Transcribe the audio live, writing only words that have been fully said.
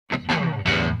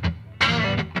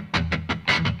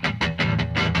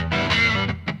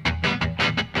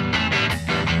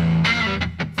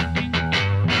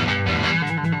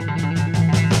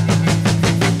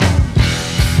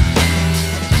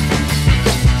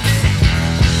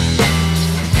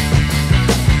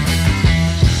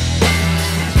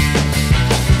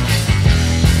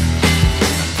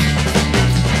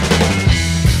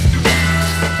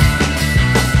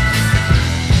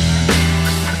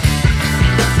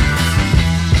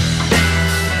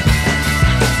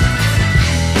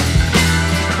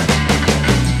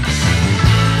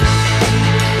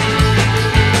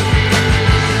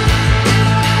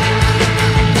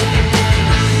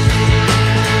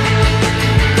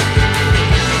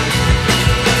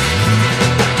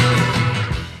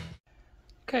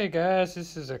Hey guys,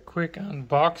 this is a quick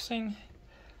unboxing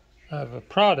of a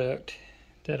product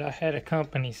that I had a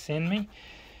company send me.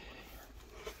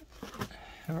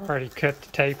 I've already cut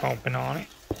the tape open on it.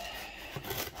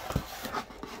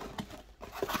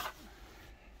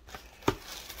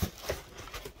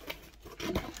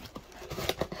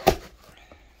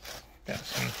 Got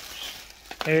some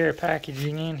air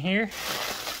packaging in here.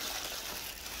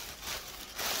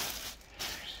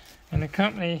 And the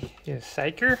company is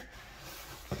SAKER.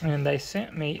 And they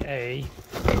sent me a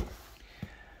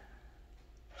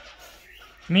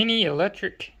mini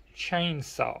electric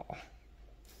chainsaw.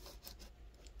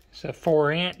 It's a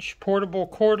 4-inch portable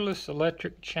cordless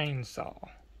electric chainsaw.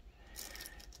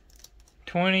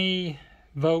 20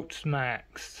 volts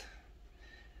max.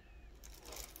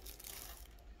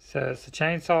 So it's a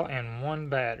chainsaw and one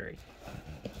battery.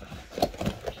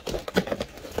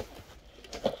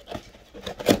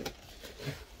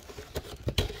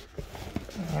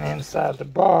 And inside the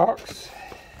box,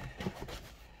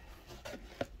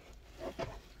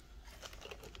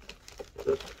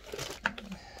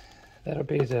 that'll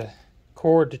be the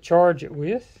cord to charge it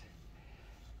with.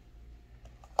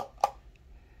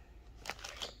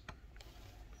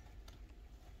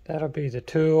 That'll be the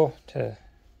tool to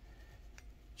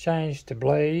change the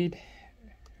blade,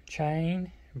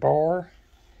 chain, bar.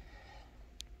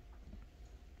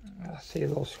 I see a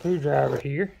little screwdriver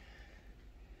here.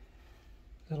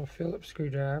 Little Phillips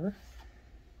screwdriver.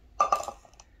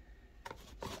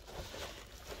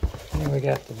 And we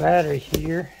got the battery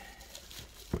here.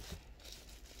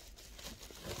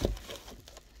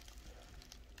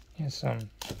 And some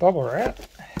bubble wrap.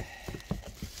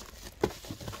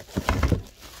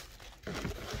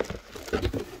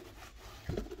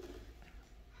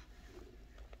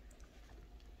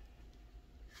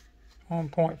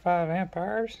 .5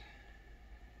 amperes.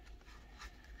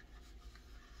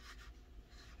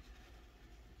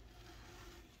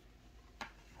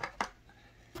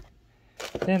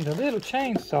 Then the little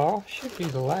chainsaw should be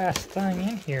the last thing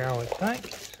in here, I would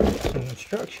think. Some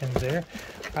instructions there.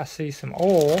 I see some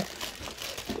oil.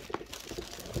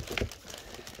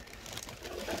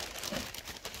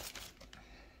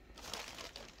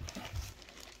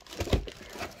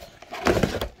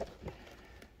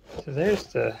 So there's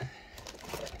the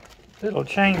little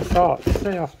chainsaw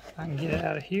itself. I can get it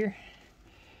out of here.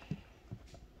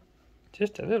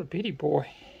 Just a little bitty boy.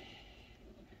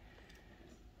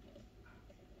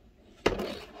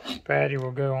 Battery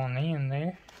will go on the end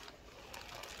there.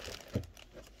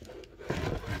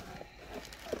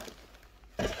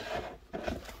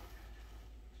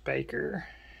 Baker.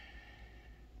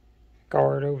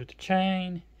 Guard over the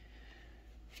chain.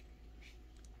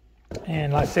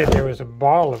 And like I said, there was a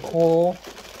bottle of oil.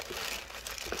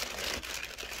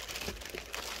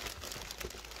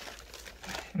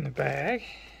 In the bag.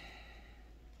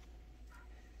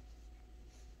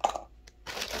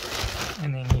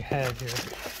 And then you have your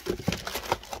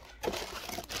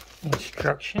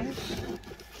instructions.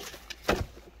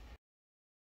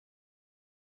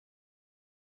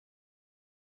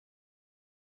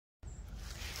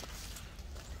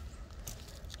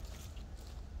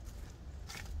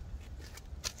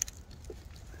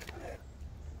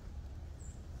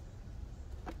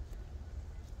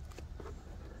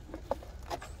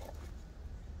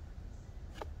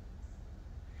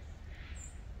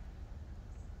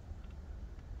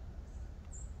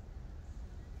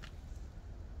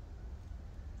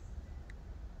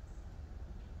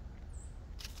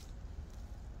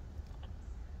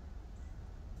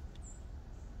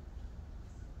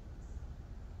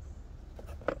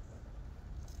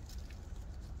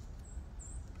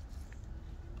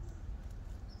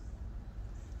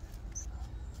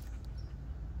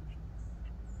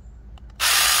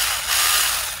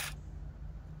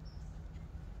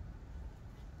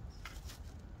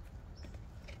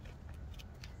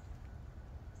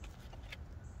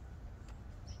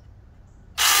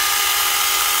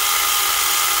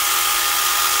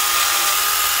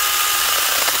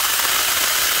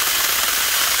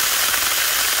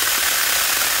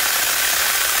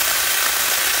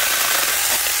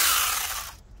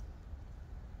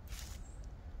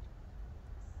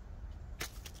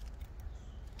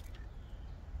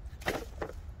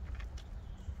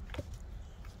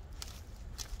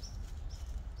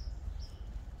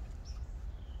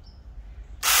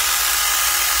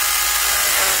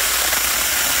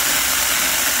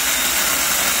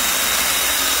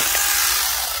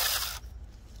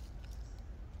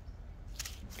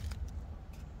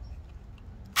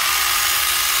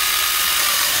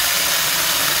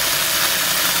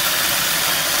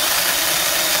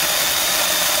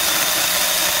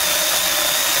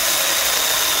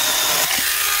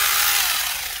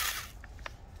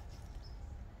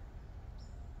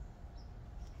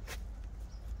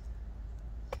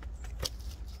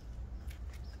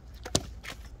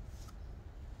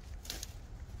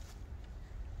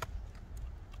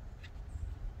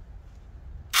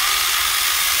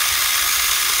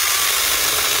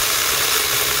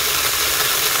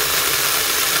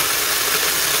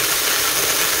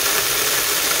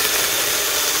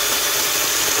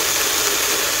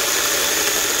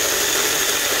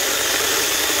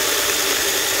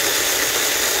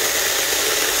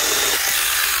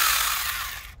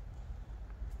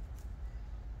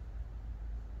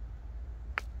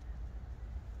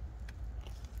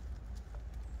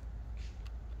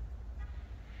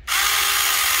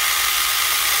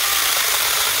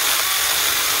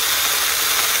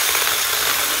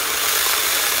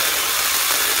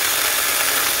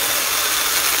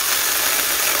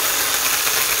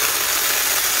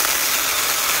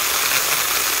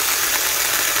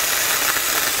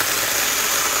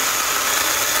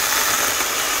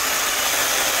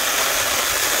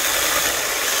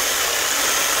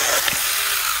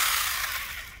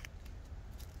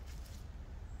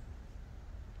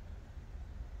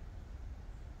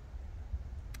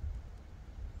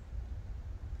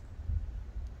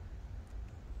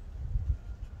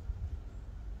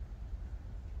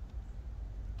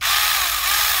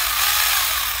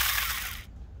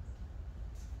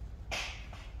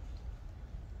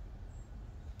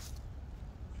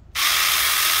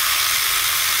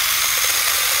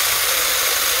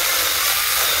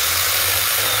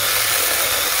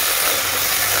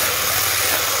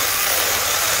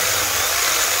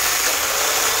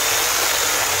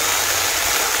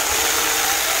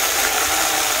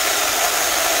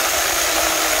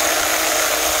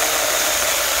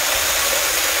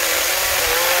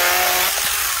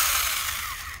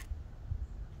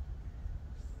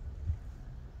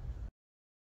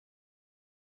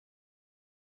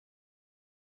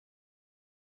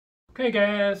 Okay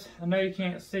guys, I know you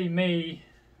can't see me,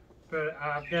 but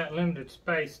I've got limited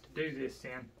space to do this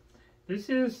in. This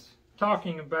is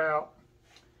talking about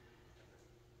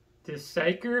this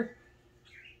SAKER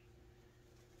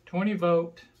 20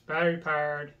 volt battery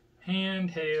powered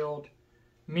handheld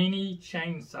mini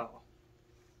chainsaw.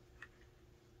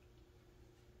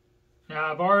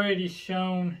 Now I've already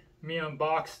shown me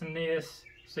unboxing this,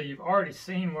 so you've already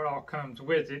seen what all comes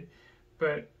with it,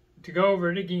 but to go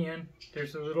over it again,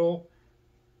 there's a little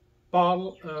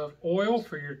bottle of oil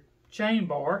for your chain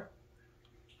bar,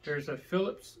 there's a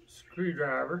Phillips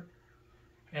screwdriver,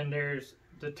 and there's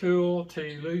the tool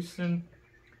to loosen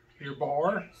your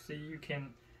bar so you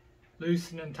can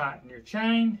loosen and tighten your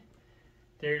chain.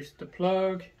 There's the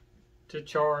plug to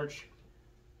charge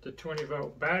the 20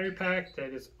 volt battery pack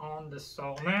that is on this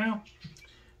saw now.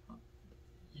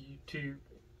 To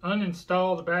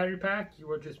uninstall the battery pack, you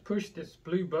will just push this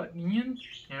blue button in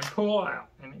and pull out,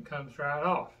 and it comes right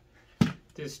off.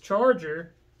 This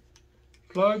charger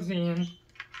plugs in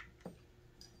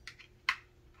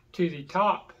to the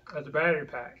top of the battery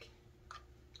pack,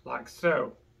 like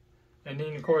so. And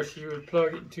then of course you would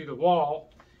plug it into the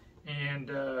wall, and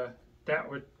that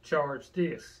would charge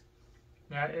this.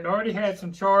 Now it already had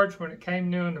some charge when it came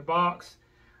new in the box.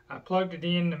 I plugged it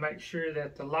in to make sure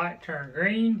that the light turned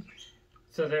green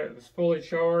so that it was fully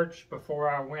charged before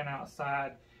I went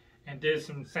outside and did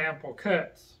some sample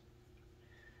cuts.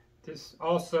 This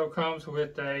also comes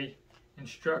with a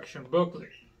instruction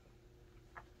booklet.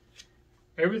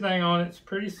 Everything on it's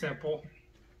pretty simple.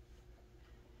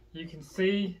 You can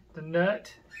see the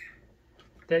nut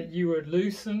that you would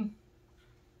loosen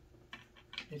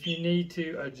if you need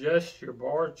to adjust your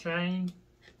bar chain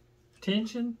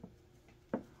tension,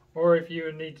 or if you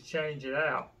would need to change it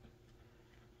out.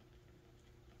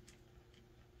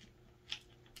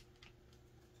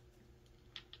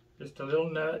 Just a little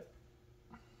nut.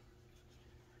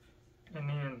 And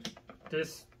then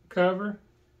this cover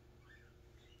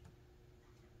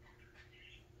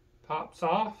pops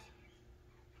off.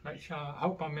 Make sure, I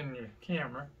hope I'm in your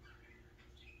camera.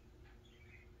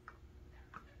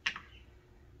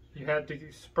 You have the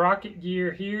sprocket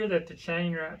gear here that the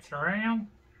chain wraps around.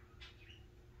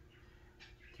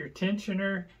 Your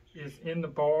tensioner is in the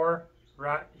bar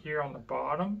right here on the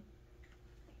bottom.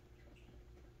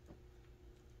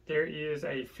 There is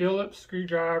a Phillips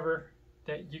screwdriver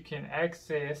that you can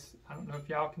access. I don't know if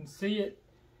y'all can see it,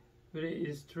 but it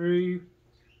is through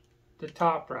the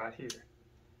top right here.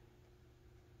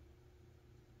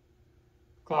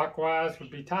 Clockwise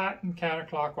would be tightened,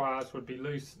 counterclockwise would be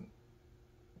loosened.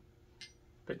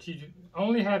 But you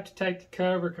only have to take the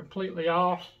cover completely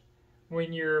off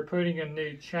when you're putting a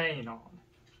new chain on.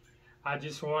 I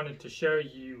just wanted to show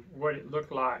you what it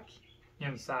looked like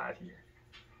inside here.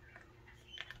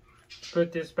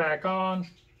 Put this back on.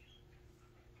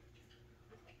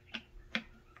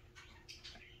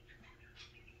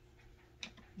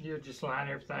 You'll just line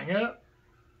everything up.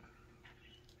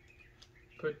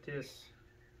 Put this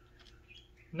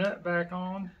nut back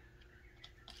on.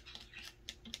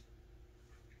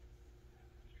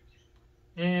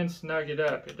 And snug it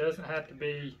up. It doesn't have to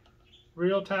be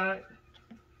real tight,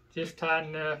 just tight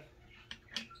enough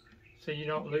so you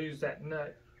don't lose that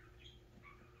nut.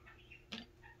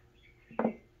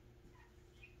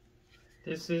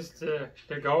 This is the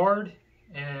guard,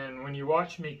 and when you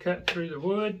watch me cut through the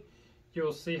wood,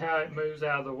 you'll see how it moves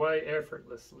out of the way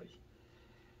effortlessly.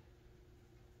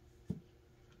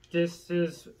 This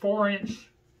is 4-inch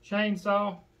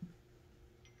chainsaw,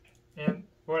 and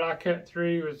what I cut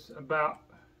through is about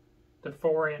the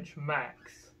 4-inch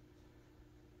max.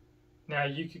 Now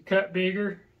you could cut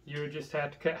bigger, you would just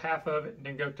have to cut half of it and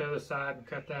then go to the other side and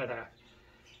cut that half.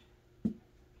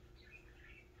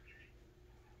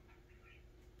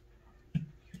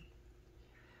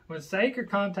 When SAKER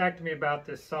contacted me about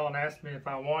this saw and asked me if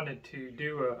I wanted to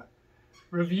do a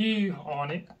review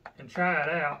on it and try it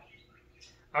out,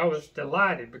 I was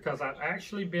delighted because I've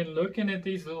actually been looking at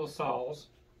these little saws,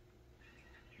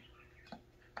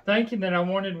 thinking that I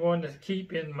wanted one to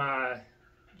keep in my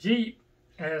Jeep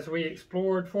as we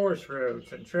explored forest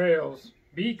roads and trails,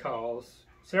 because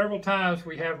several times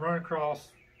we have run across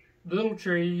little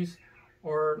trees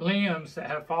or limbs that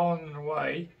have fallen in the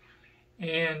way,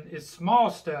 and it's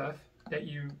small stuff that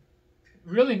you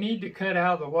really need to cut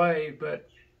out of the way, but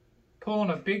pulling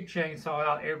a big chainsaw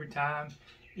out every time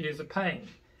is a pain.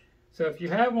 So if you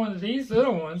have one of these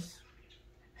little ones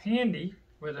handy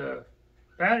with a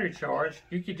battery charge,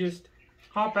 you could just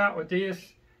hop out with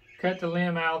this, cut the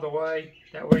limb out of the way,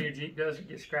 that way your Jeep doesn't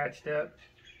get scratched up,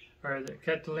 or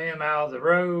cut the limb out of the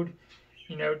road,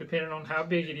 you know, depending on how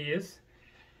big it is.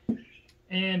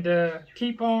 and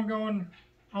keep on going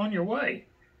on your way.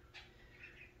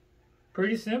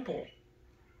 Pretty simple.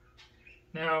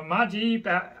 Now my Jeep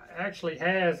actually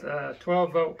has a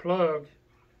 12-volt plug,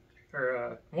 or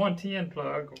a 110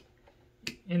 plug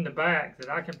in the back that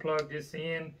I can plug this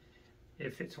in.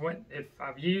 If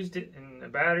I've used it and the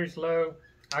battery's low,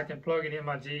 I can plug it in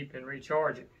my Jeep and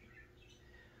recharge it.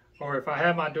 Or if I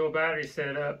have my dual battery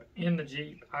set up in the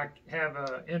Jeep, I have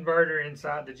an inverter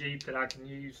inside the Jeep that I can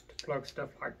use to plug stuff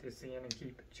like this in and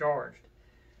keep it charged.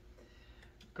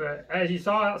 But as you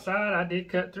saw outside, I did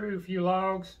cut through a few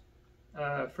logs.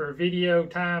 For video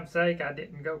time's sake, I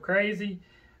didn't go crazy,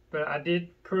 but I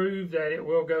did prove that it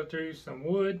will go through some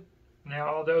wood. Now,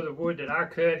 although the wood that I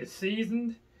cut is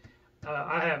seasoned,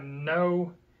 I have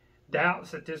no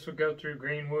doubts that this would go through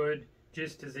green wood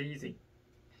just as easy.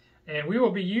 And we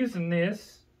will be using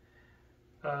this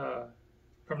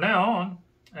from now on.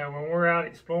 And when we're out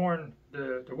exploring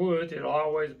the woods, it'll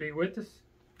always be with us.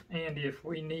 And if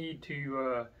we need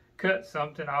to cut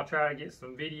something, I'll try to get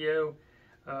some video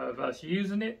of us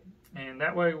using it. And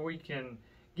that way we can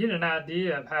get an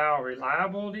idea of how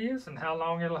reliable it is and how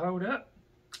long it'll hold up.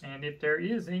 And if there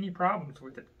is any problems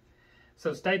with it.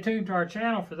 So stay tuned to our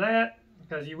channel for that,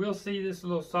 because you will see this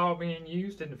little saw being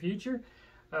used in the future.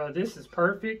 This is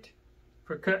perfect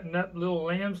for cutting up little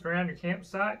limbs around your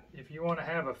campsite. If you want to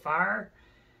have a fire,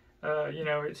 you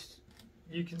know,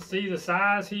 you can see the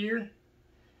size here.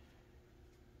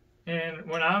 And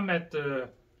when I'm at the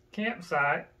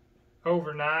campsite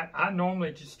overnight, I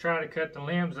normally just try to cut the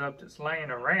limbs up that's laying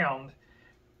around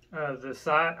the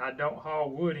site I don't haul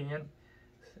wood in.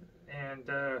 And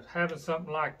having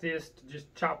something like this to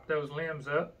just chop those limbs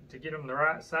up to get them the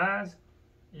right size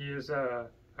is a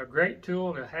great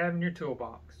tool to have in your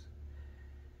toolbox.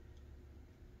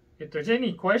 If there's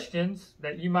any questions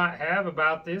that you might have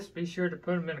about this, be sure to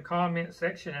put them in the comment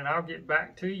section and I'll get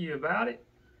back to you about it.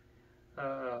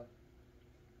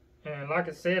 And like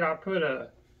I said, I'll put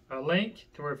a link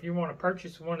to where if you want to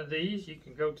purchase one of these, you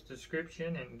can go to the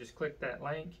description and just click that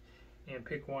link and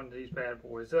pick one of these bad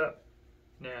boys up.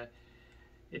 Now,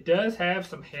 it does have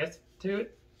some heft to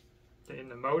it in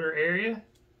the motor area.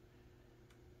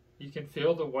 You can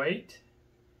feel the weight.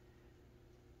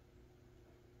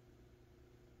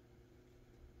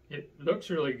 It looks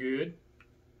really good.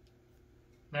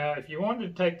 Now, if you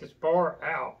wanted to take this bar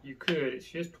out, you could. It's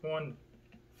just one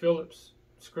Phillips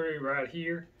screw right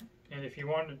here. And if you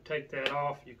wanted to take that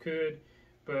off, you could.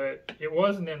 But it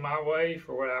wasn't in my way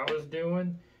for what I was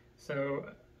doing. So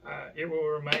it will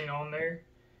remain on there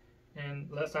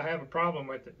unless I have a problem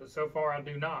with it. But so far I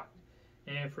do not.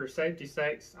 And for safety's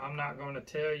sakes, I'm not going to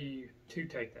tell you to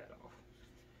take that off.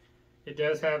 It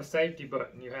does have a safety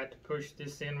button. You have to push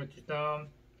this in with your thumb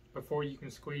before you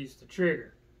can squeeze the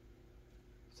trigger.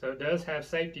 So it does have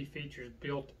safety features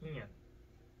built in.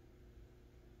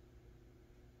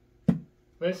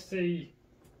 Let's see.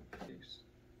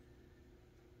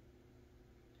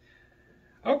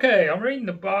 Okay, I'm reading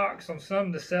the box on some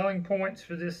of the selling points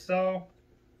for this saw.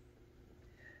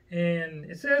 And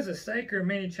it says a SAKER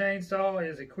mini chainsaw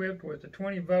is equipped with a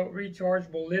 20-volt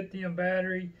rechargeable lithium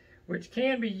battery, which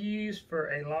can be used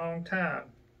for a long time,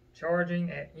 charging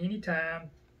at any time,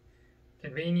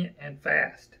 convenient and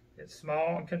fast. It's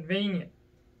small and convenient,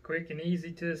 quick and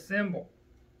easy to assemble.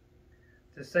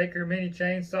 The SAKER mini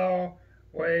chainsaw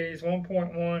weighs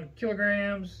 1.1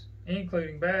 kilograms,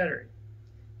 including battery.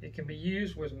 It can be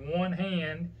used with one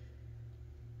hand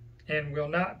and will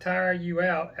not tire you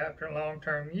out after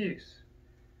long-term use.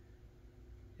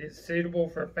 It's suitable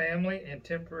for family and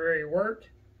temporary work.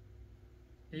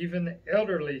 Even the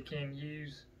elderly can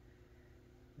use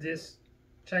this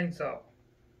chainsaw.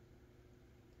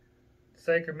 The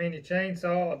SAKER mini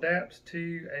chainsaw adapts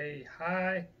to a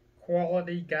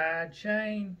high-quality guide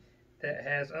chain that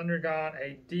has undergone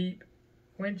a deep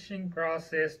quenching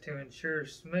process to ensure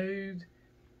smooth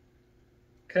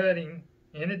cutting.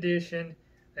 In addition,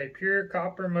 a pure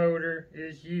copper motor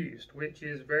is used, which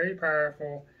is very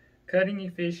powerful. Cutting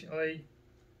efficiently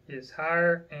is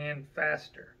higher and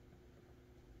faster.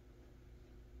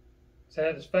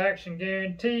 Satisfaction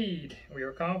guaranteed. We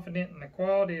are confident in the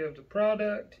quality of the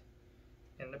product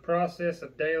in the process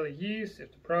of daily use.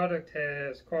 If the product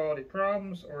has quality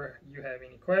problems or you have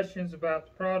any questions about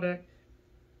the product,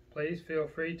 please feel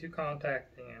free to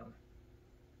contact them.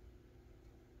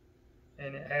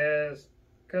 And it has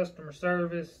customer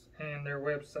service and their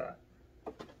website.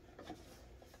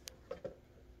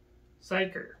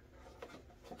 SAKER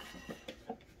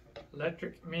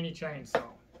electric mini chainsaw.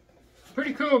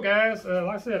 Pretty cool, guys.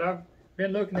 Like I said, I've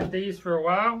been looking at these for a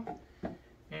while,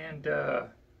 and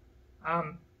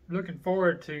I'm looking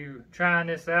forward to trying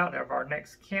this out at our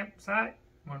next campsite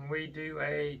when we do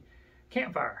a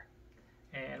campfire.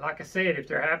 And like I said, if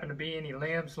there happen to be any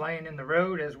limbs laying in the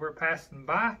road as we're passing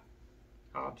by,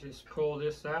 I'll just pull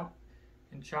this out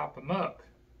and chop them up.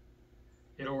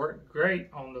 It'll work great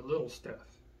on the little stuff.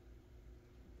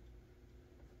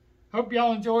 Hope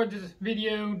y'all enjoyed this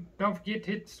video. Don't forget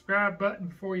to hit the subscribe button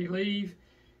before you leave.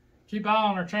 Keep an eye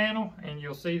on our channel and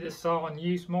you'll see this saw in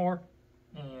use more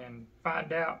and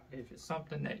find out if it's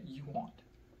something that you want.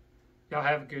 Y'all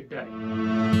have a good day.